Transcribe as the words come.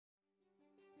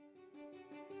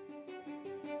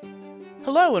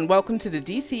Hello and welcome to the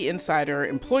DC Insider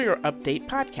Employer Update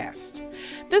podcast.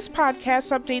 This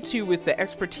podcast updates you with the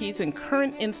expertise and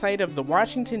current insight of the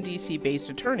Washington,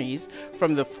 D.C.-based attorneys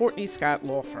from the Fortney Scott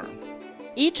law firm.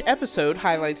 Each episode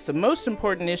highlights the most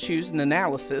important issues and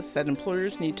analysis that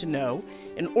employers need to know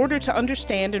in order to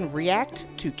understand and react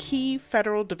to key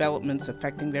federal developments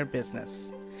affecting their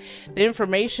business. The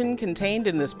information contained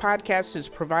in this podcast is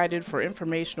provided for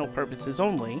informational purposes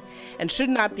only and should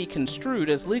not be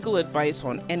construed as legal advice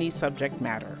on any subject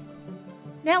matter.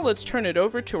 Now let's turn it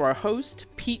over to our host,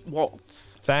 Pete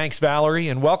Waltz. Thanks, Valerie,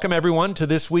 and welcome everyone to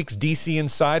this week's DC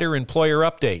Insider Employer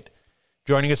Update.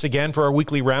 Joining us again for our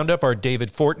weekly roundup are David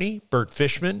Fortney, Bert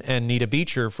Fishman, and Nita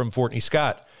Beecher from Fortney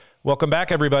Scott. Welcome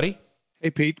back, everybody.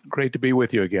 Hey, Pete. Great to be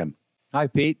with you again. Hi,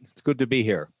 Pete. It's good to be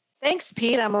here. Thanks,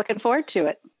 Pete. I'm looking forward to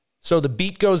it. So the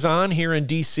beat goes on here in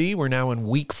D.C. We're now in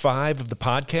week 5 of the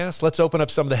podcast. Let's open up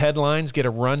some of the headlines, get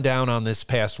a rundown on this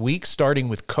past week, starting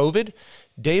with COVID.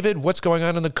 David, what's going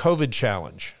on in the COVID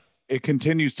challenge? It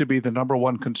continues to be the number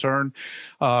one concern,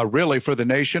 really, for the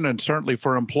nation and certainly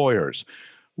for employers.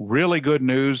 Really good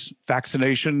news.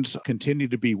 Vaccinations continue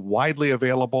to be widely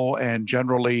available and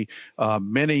generally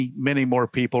many more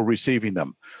people receiving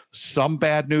them. Some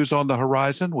bad news on the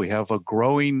horizon. We have a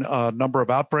growing number of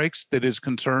outbreaks that is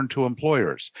concerned to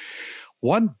employers.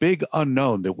 One big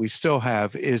unknown that we still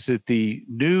have is that the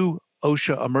new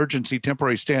OSHA emergency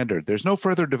temporary standard, there's no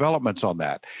further developments on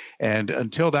that. And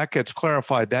until that gets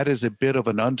clarified, that is a bit of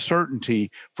an uncertainty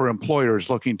for employers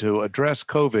looking to address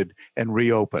COVID and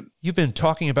reopen. You've been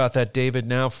talking about that, David,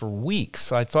 now for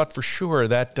weeks. I thought for sure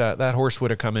that that horse would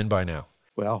have come in by now.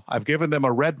 Well, I've given them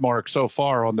a red mark so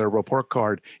far on their report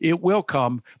card. It will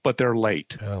come, but they're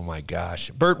late. Oh, my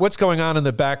gosh. Bert, what's going on in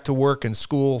the back to work and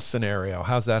school scenario?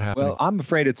 How's that happening? Well, I'm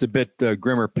afraid it's a bit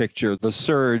grimmer picture. The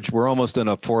surge, we're almost in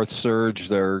a fourth surge.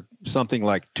 There are something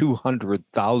like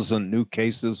 200,000 new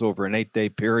cases over an 8-day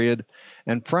period.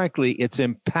 And frankly, it's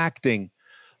impacting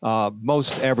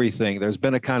most everything. There's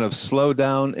been a kind of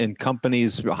slowdown in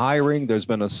companies hiring. There's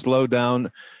been a slowdown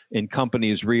in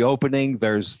companies reopening.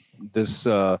 There's this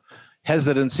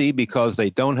hesitancy because they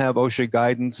don't have OSHA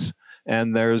guidance.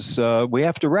 And we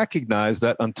have to recognize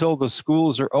that until the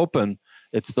schools are open,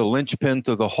 it's the linchpin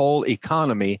to the whole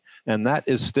economy. And that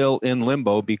is still in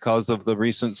limbo because of the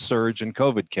recent surge in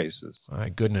COVID cases. My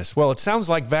goodness. Well, it sounds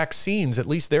like vaccines, at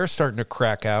least they're starting to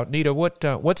crack out. Nita,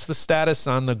 what's the status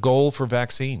on the goal for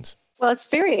vaccines? Well, it's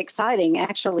very exciting,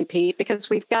 actually, Pete, because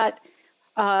we've got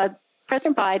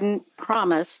President Biden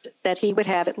promised that he would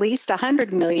have at least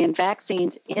 100 million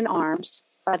vaccines in arms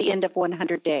by the end of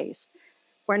 100 days.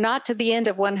 We're not to the end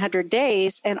of 100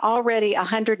 days, and already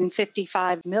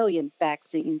 155 million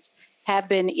vaccines have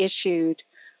been issued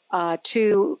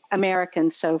to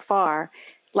Americans so far.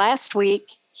 Last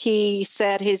week, he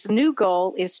said his new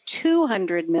goal is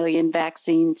 200 million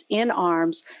vaccines in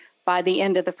arms by the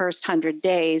end of the first 100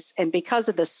 days. And because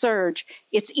of the surge,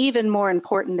 it's even more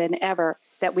important than ever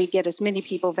that we get as many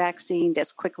people vaccinated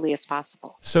as quickly as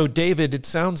possible. So, David, it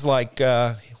sounds like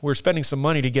we're spending some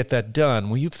money to get that done.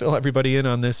 Will you fill everybody in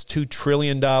on this $2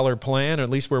 trillion plan, or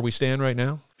at least where we stand right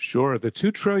now? Sure. The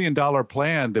 $2 trillion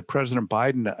plan that President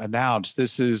Biden announced,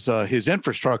 this is his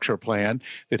infrastructure plan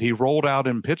that he rolled out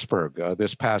in Pittsburgh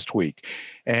this past week.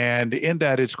 And in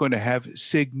that, it's going to have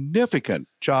significant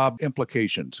job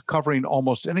implications covering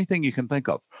almost anything you can think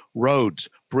of: roads,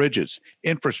 bridges,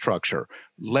 infrastructure,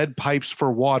 lead pipes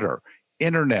for water,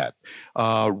 internet,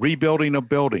 rebuilding of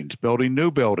buildings, building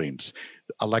new buildings,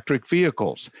 electric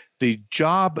vehicles. The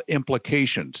job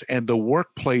implications and the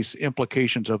workplace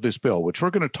implications of this bill, which we're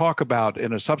going to talk about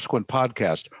in a subsequent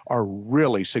podcast, are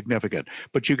really significant.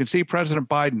 But you can see President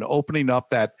Biden opening up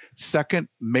that second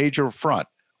major front,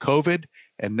 COVID,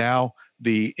 and now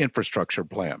the infrastructure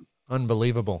plan.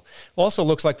 Unbelievable. Also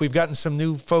looks like we've gotten some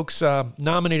new folks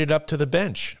nominated up to the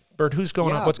bench. Bert, who's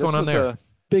going on? What's going on there?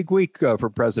 Big week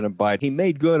for President Biden. He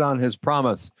made good on his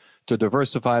promise to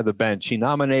diversify the bench. He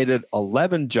nominated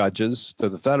 11 judges to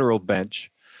the federal bench,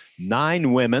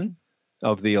 9 women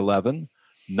of the 11,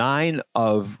 9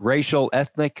 of racial,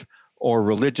 ethnic, or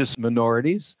religious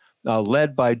minorities,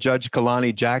 led by Judge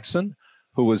Kalani Jackson,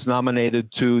 who was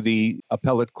nominated to the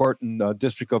appellate court in the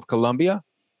District of Columbia,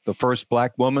 the first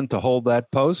Black woman to hold that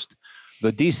post.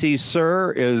 The D.C.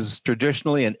 SIR is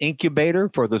traditionally an incubator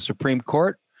for the Supreme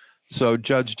Court. So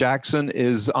Judge Jackson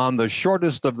is on the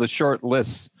shortest of the short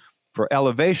lists for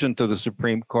elevation to the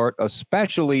Supreme Court,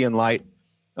 especially in light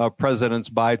of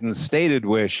President Biden's stated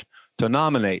wish to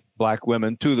nominate Black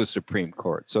women to the Supreme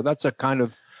Court. So that's a kind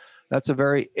of That's a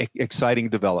very exciting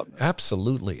development.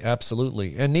 Absolutely,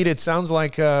 absolutely. And Nita, it sounds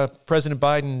like President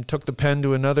Biden took the pen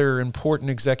to another important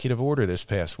executive order this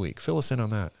past week. Fill us in on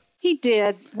that. He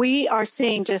did. We are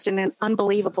seeing just an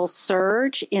unbelievable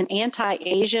surge in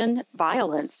anti-Asian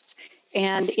violence.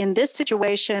 And in this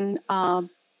situation,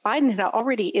 Biden had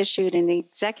already issued an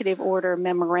executive order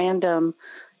memorandum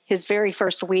his very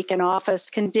first week in office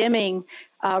condemning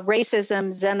racism,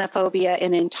 xenophobia,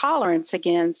 and intolerance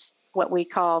against what we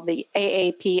call the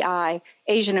AAPI,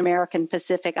 Asian American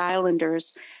Pacific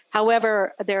Islanders.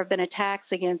 However, there have been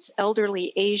attacks against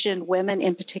elderly Asian women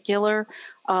in particular.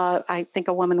 I think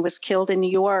a woman was killed in New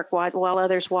York while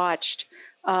others watched.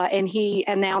 And he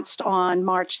announced on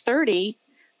March 30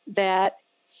 that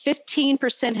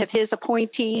 15% of his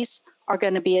appointees are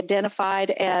going to be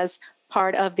identified as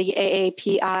part of the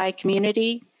AAPI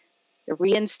community. They're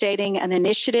reinstating an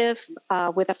initiative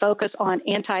with a focus on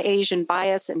anti-Asian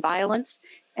bias and violence.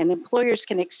 And employers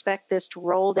can expect this to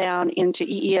roll down into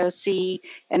EEOC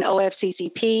and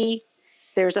OFCCP.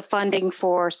 There's a funding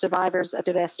for survivors of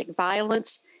domestic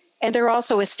violence. And they're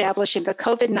also establishing a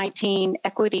COVID-19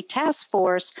 equity task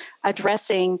force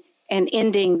addressing and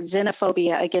ending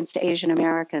xenophobia against Asian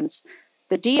Americans.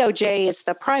 The DOJ is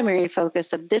the primary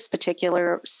focus of this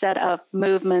particular set of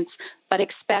movements, but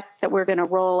expect that we're going to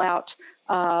roll out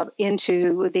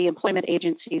into the employment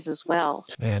agencies as well.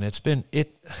 Man,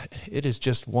 it is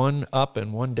just one up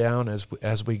and one down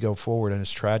as we go forward, and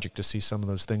it's tragic to see some of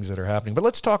those things that are happening. But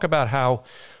let's talk about how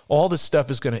all this stuff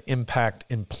is going to impact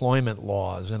employment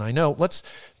laws. And I know, let's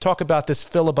talk about this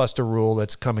filibuster rule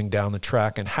that's coming down the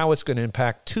track and how it's going to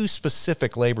impact two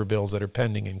specific labor bills that are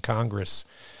pending in Congress.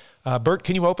 Bert,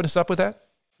 can you open us up with that?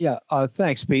 Yeah,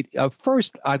 thanks, Pete.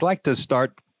 First, I'd like to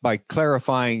start by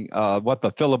clarifying what the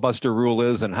filibuster rule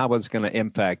is and how it's going to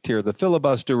impact here. The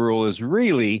filibuster rule is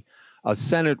really a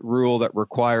Senate rule that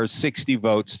requires 60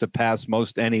 votes to pass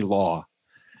most any law.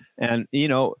 And, you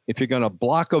know, if you're going to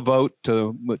block a vote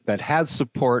that has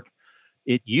support,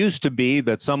 it used to be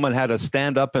that someone had to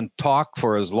stand up and talk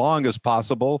for as long as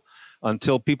possible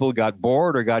until people got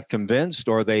bored or got convinced,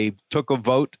 or they took a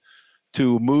vote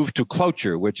to move to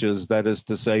cloture, that is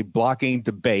to say, blocking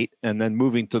debate and then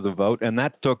moving to the vote. And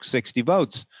that took 60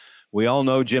 votes. We all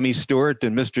know Jimmy Stewart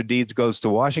and Mr. Deeds Goes to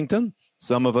Washington.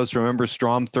 Some of us remember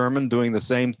Strom Thurmond doing the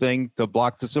same thing to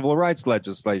block the civil rights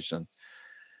legislation.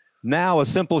 Now, a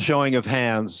simple showing of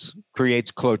hands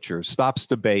creates cloture, stops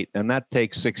debate, and that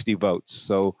takes 60 votes.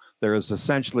 So there is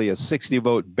essentially a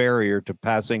 60-vote barrier to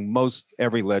passing most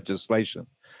every legislation.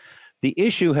 The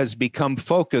issue has become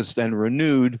focused and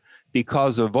renewed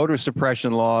because of voter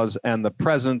suppression laws and the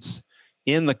presence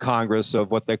in the Congress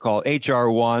of what they call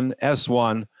H.R. 1,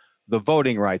 S1, the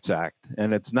Voting Rights Act,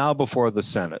 and it's now before the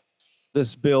Senate.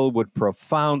 This bill would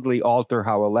profoundly alter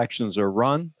how elections are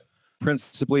run,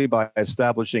 principally by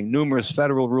establishing numerous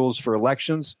federal rules for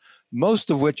elections, most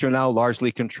of which are now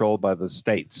largely controlled by the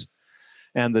states.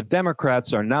 And the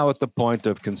Democrats are now at the point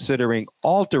of considering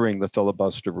altering the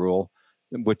filibuster rule,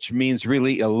 which means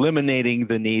really eliminating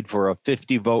the need for a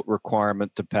 50-vote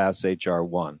requirement to pass H.R.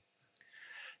 1.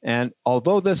 And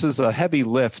although this is a heavy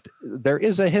lift, there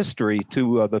is a history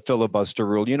to the filibuster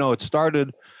rule. You know, it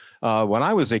started when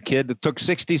I was a kid. It took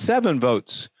 67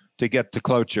 votes to get to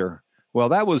cloture. Well,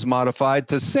 that was modified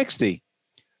to 60.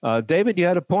 David, you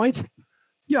had a point?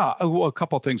 Yeah, well, a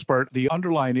couple of things, Bert. The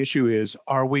underlying issue is,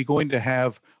 are we going to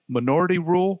have minority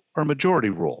rule or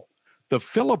majority rule? The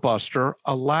filibuster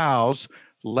allows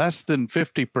less than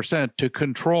 50% to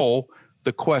control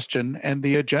the question and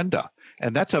the agenda.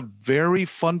 And that's a very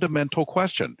fundamental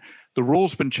question. The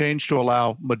rule's been changed to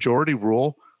allow majority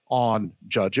rule on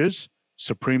judges,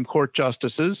 Supreme Court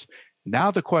justices. Now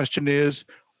the question is,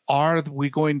 are we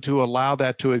going to allow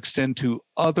that to extend to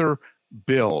other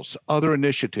bills, other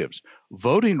initiatives?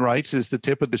 Voting rights is the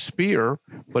tip of the spear,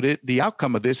 but the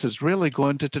outcome of this is really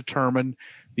going to determine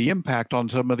the impact on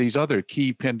some of these other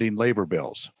key pending labor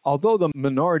bills. Although the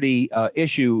minority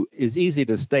issue is easy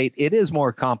to state, it is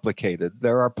more complicated.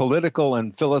 There are political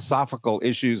and philosophical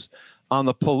issues. On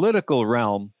the political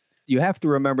realm, you have to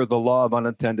remember the law of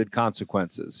unintended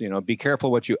consequences. You know, be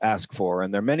careful what you ask for.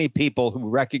 And there are many people who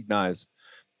recognize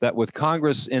that with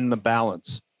Congress in the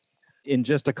balance, in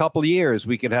just a couple of years,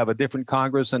 we could have a different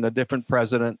Congress and a different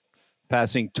president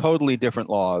passing totally different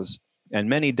laws. And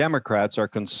many Democrats are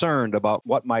concerned about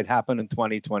what might happen in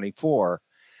 2024.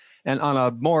 And on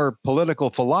a more political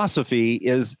philosophy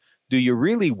is, do you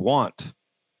really want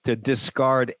to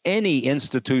discard any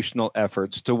institutional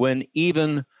efforts to win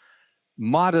even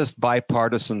modest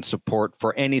bipartisan support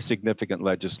for any significant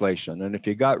legislation? And if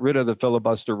you got rid of the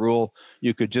filibuster rule,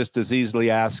 you could just as easily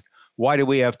ask, why do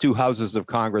we have two houses of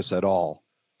Congress at all?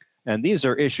 And these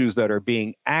are issues that are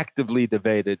being actively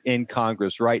debated in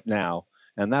Congress right now.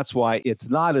 And that's why it's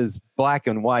not as black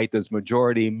and white as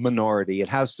majority minority. It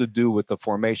has to do with the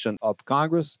formation of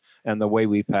Congress and the way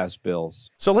we pass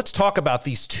bills. So let's talk about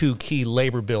these two key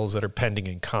labor bills that are pending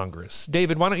in Congress.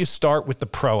 David, why don't you start with the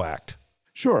PRO Act?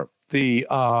 Sure. The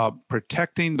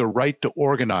Protecting the Right to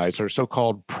Organize, or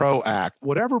so-called PRO Act,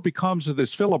 whatever becomes of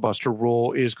this filibuster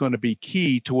rule is going to be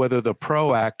key to whether the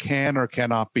PRO Act can or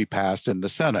cannot be passed in the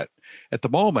Senate. At the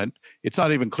moment, it's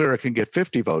not even clear it can get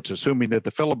 50 votes, assuming that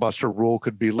the filibuster rule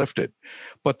could be lifted.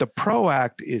 But the PRO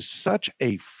Act is such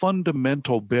a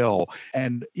fundamental bill,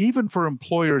 and even for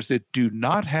employers that do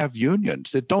not have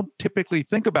unions, that don't typically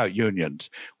think about unions,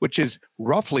 which is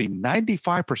roughly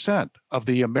 95% of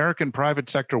the American private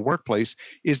sector workplace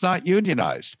is not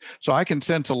unionized. So I can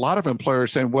sense a lot of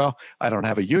employers saying, well, I don't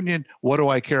have a union. What do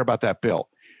I care about that bill?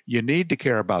 You need to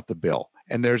care about the bill.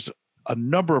 And there's a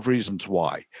number of reasons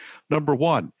why. Number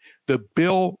one, the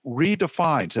bill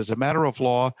redefines, as a matter of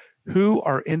law, who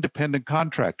are independent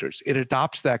contractors. It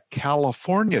adopts that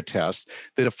California test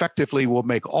that effectively will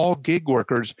make all gig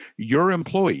workers your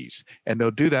employees, and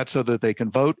they'll do that so that they can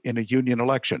vote in a union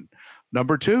election.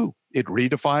 Number two, it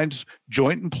redefines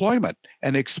joint employment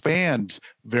and expands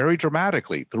very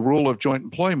dramatically the rule of joint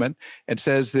employment and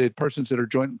says that persons that are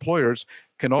joint employers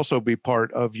can also be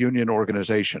part of union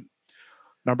organization.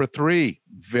 Number three,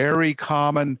 very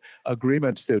common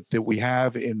agreements that we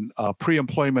have in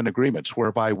pre-employment agreements,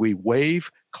 whereby we waive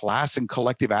class and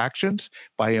collective actions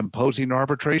by imposing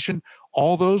arbitration.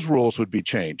 All those rules would be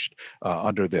changed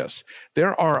under this.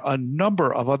 There are a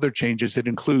number of other changes that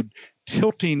include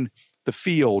tilting the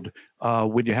field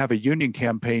when you have a union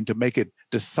campaign to make it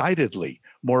decidedly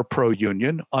more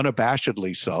pro-union,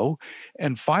 unabashedly so.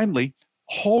 And finally,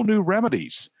 whole new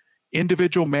remedies.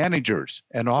 Individual managers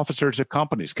and officers at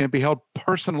companies can be held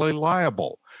personally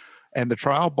liable. And the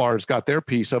trial bar's got their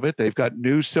piece of it. They've got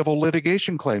new civil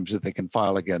litigation claims that they can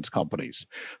file against companies.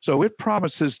 So it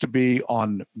promises to be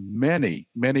on many,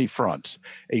 many fronts,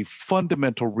 a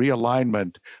fundamental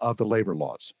realignment of the labor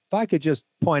laws. If I could just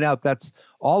point out, that's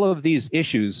all of these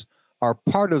issues are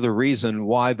part of the reason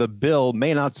why the bill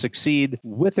may not succeed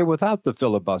with or without the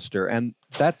filibuster. And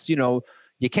that's,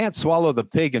 you can't swallow the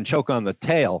pig and choke on the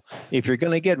tail. If you're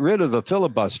going to get rid of the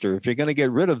filibuster, if you're going to get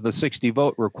rid of the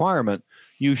 60-vote requirement,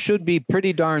 you should be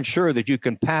pretty darn sure that you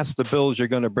can pass the bills you're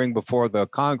going to bring before the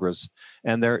Congress.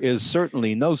 And there is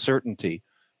certainly no certainty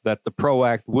that the PRO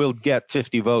Act will get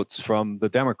 50 votes from the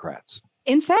Democrats.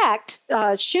 In fact,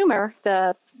 Schumer,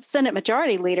 the Senate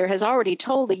Majority Leader, has already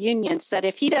told the unions that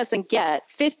if he doesn't get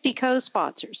 50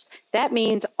 co-sponsors, that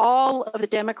means all of the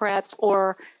Democrats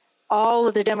or all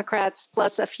of the Democrats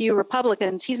plus a few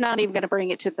Republicans, he's not even going to bring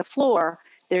it to the floor.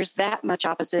 There's that much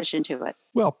opposition to it.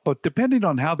 Well, but depending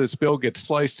on how this bill gets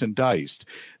sliced and diced,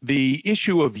 the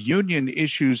issue of union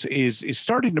issues is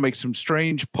starting to make some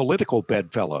strange political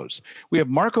bedfellows. We have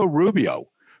Marco Rubio,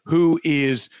 who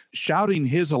is shouting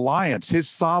his alliance, his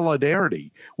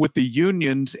solidarity with the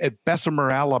unions at Bessemer,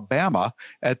 Alabama,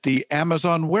 at the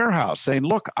Amazon warehouse, saying,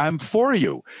 look, I'm for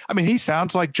you. I mean, he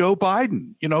sounds like Joe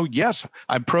Biden. Yes,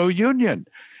 I'm pro-union.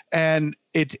 And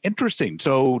it's interesting.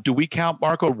 So do we count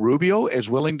Marco Rubio as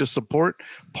willing to support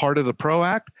part of the PRO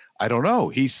Act? I don't know.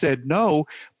 He said no,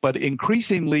 but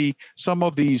increasingly some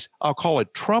of these, I'll call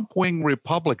it Trump wing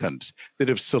Republicans that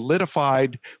have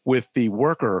solidified with the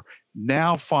worker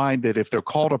now find that if they're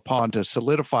called upon to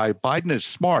solidify, Biden is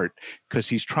smart because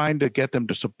he's trying to get them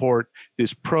to support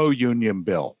this pro-union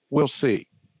bill. We'll see.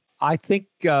 I think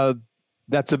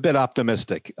that's a bit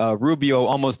optimistic. Rubio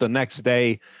almost the next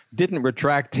day didn't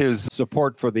retract his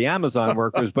support for the Amazon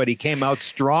workers, but he came out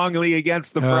strongly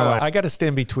against the PRO Act. I got to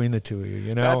stand between the two of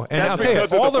you, and I'll tell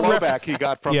you, all the blowback he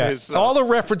got from his all the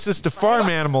references to farm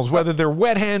animals, whether they're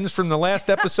wet hens from the last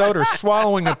episode or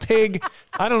swallowing a pig,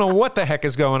 I don't know what the heck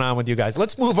is going on with you guys.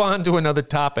 Let's move on to another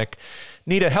topic.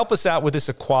 Nita, help us out with this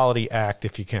Equality Act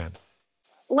if you can.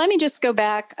 Let me just go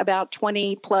back about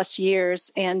 20 plus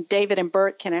years, and David and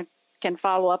Bert can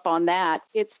follow up on that.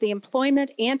 It's the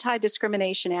Employment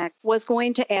Anti-Discrimination Act was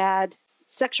going to add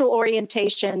sexual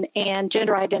orientation and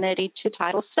gender identity to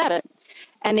Title VII.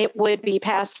 And it would be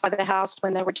passed by the House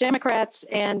when there were Democrats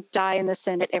and die in the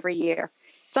Senate every year.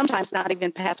 Sometimes not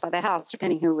even passed by the House,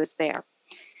 depending who was there.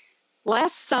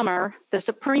 Last summer, the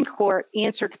Supreme Court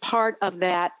answered part of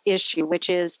that issue, which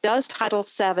is, does Title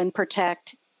VII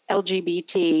protect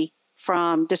LGBT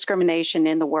from discrimination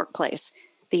in the workplace?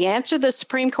 The answer the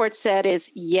Supreme Court said is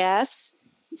yes.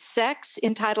 Sex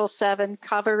in Title VII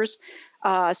covers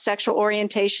sexual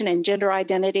orientation and gender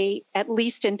identity, at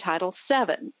least in Title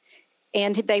VII.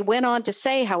 And they went on to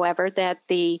say, however, that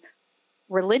the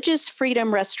Religious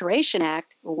Freedom Restoration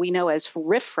Act, we know as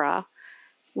RFRA,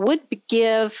 would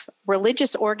give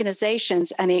religious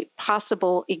organizations a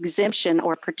possible exemption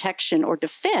or protection or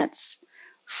defense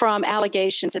from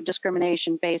allegations of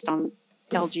discrimination based on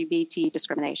LGBT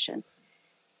discrimination.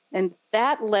 And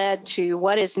that led to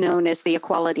what is known as the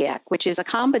Equality Act, which is a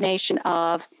combination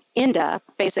of INDA,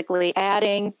 basically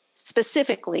adding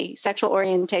specifically sexual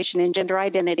orientation and gender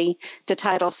identity to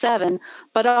Title VII,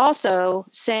 but also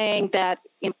saying that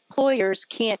employers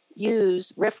can't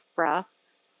use RFRA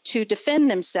to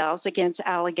defend themselves against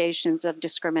allegations of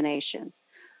discrimination.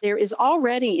 There is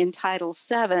already in Title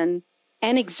VII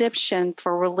an exemption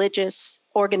for religious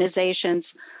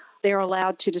organizations. They're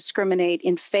allowed to discriminate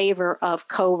in favor of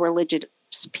co-religious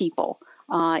people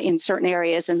in certain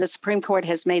areas, and the Supreme Court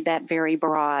has made that very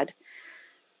broad.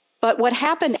 But what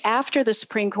happened after the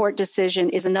Supreme Court decision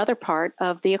is another part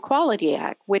of the Equality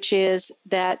Act, which is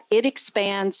that it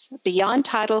expands beyond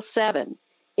Title VII.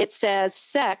 It says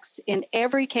sex in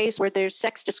every case where there's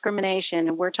sex discrimination,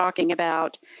 and we're talking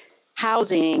about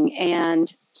housing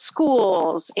and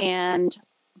schools and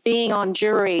being on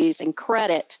juries and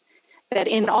credit, that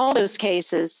in all those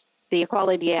cases, the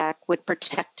Equality Act would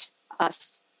protect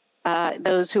us,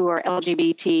 those who are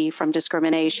LGBT, from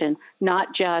discrimination,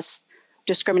 not just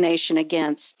discrimination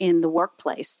against in the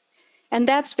workplace. And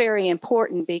that's very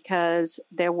important because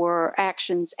there were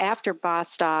actions after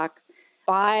Bostock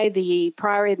by the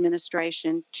prior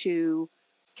administration to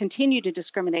continue to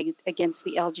discriminate against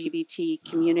the LGBT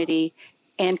community.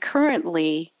 And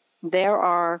currently, there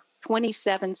are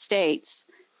 27 states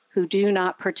who do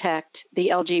not protect the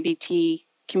LGBT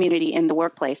community in the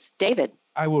workplace. David?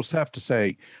 I will have to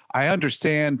say, I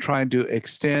understand trying to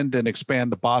extend and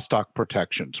expand the Bostock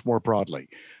protections more broadly.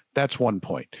 That's one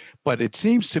point. But it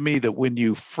seems to me that when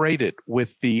you freight it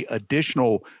with the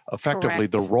additional, effectively,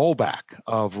 Correct. the rollback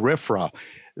of RFRA,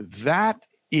 that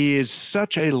is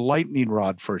such a lightning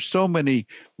rod for so many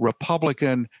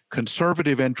Republican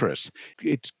conservative interests.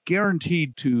 It's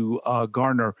guaranteed to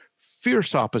garner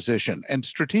fierce opposition. And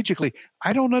strategically,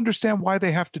 I don't understand why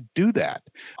they have to do that.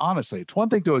 Honestly, it's one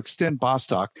thing to extend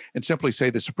Bostock and simply say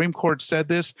the Supreme Court said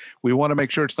this. We want to make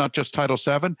sure it's not just Title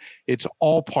VII. It's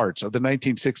all parts of the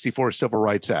 1964 Civil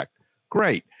Rights Act.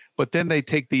 Great. But then they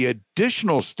take the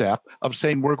additional step of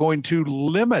saying we're going to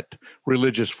limit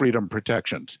religious freedom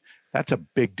protections. That's a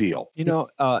big deal. You know,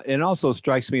 it also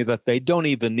strikes me that they don't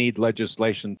even need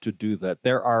legislation to do that.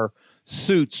 There are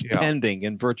suits pending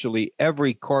in virtually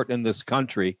every court in this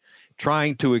country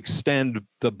trying to extend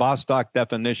the Bostock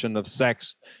definition of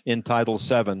sex in Title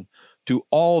VII to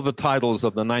all the titles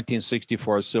of the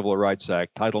 1964 Civil Rights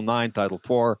Act, Title IX, Title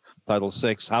IV, Title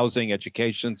VI, housing,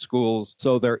 education, schools.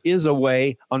 So there is a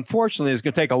way. Unfortunately, it's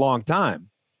going to take a long time.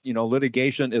 You know,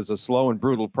 litigation is a slow and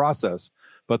brutal process,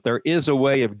 but there is a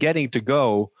way of getting to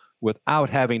go without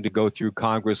having to go through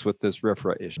Congress with this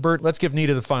RFRA issue. Bert, let's give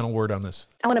Nita the final word on this.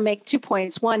 I want to make 2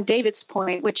 points. One, David's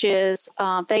point, which is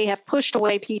they have pushed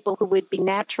away people who would be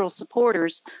natural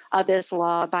supporters of this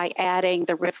law by adding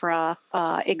the RFRA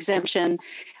exemption.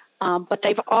 But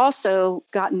they've also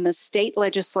gotten the state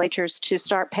legislatures to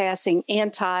start passing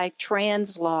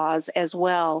anti-trans laws as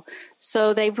well.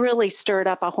 So they've really stirred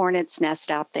up a hornet's nest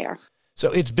out there. So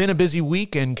it's been a busy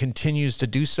week and continues to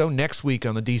do so. Next week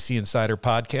on the DC Insider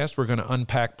podcast, we're going to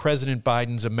unpack President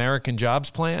Biden's American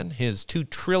Jobs Plan, his $2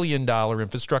 trillion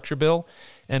infrastructure bill,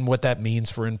 and what that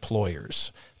means for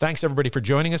employers. Thanks, everybody, for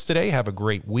joining us today. Have a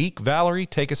great week. Valerie,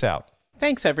 take us out.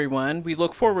 Thanks, everyone. We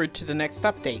look forward to the next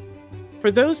update.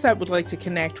 For those that would like to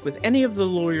connect with any of the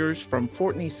lawyers from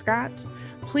Fortney Scott,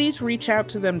 please reach out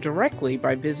to them directly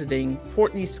by visiting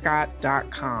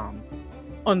fortneyscott.com.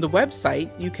 On the website,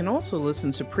 you can also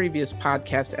listen to previous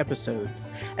podcast episodes,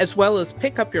 as well as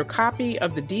pick up your copy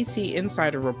of the DC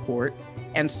Insider Report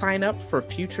and sign up for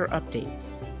future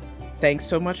updates. Thanks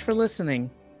so much for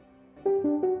listening.